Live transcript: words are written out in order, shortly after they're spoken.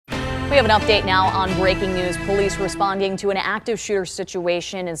We have an update now on breaking news. Police responding to an active shooter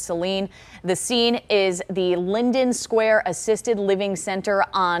situation in Saline. The scene is the Linden Square Assisted Living Center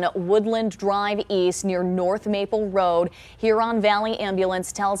on Woodland Drive East near North Maple Road. Huron Valley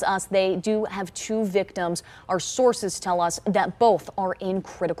Ambulance tells us they do have 2 victims. Our sources tell us that both are in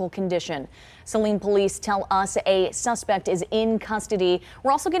critical condition. Saline police tell us a suspect is in custody.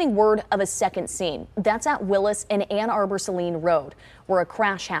 We're also getting word of a second scene. That's at Willis and Ann Arbor Saline Road, where a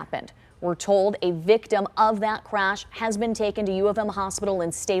crash happened. We're told a victim of that crash has been taken to U of M Hospital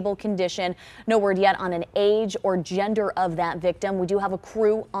in stable condition. No word yet on an age or gender of that victim. We do have a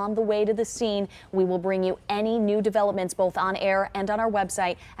crew on the way to the scene. We will bring you any new developments both on air and on our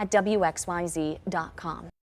website at WXYZ.com.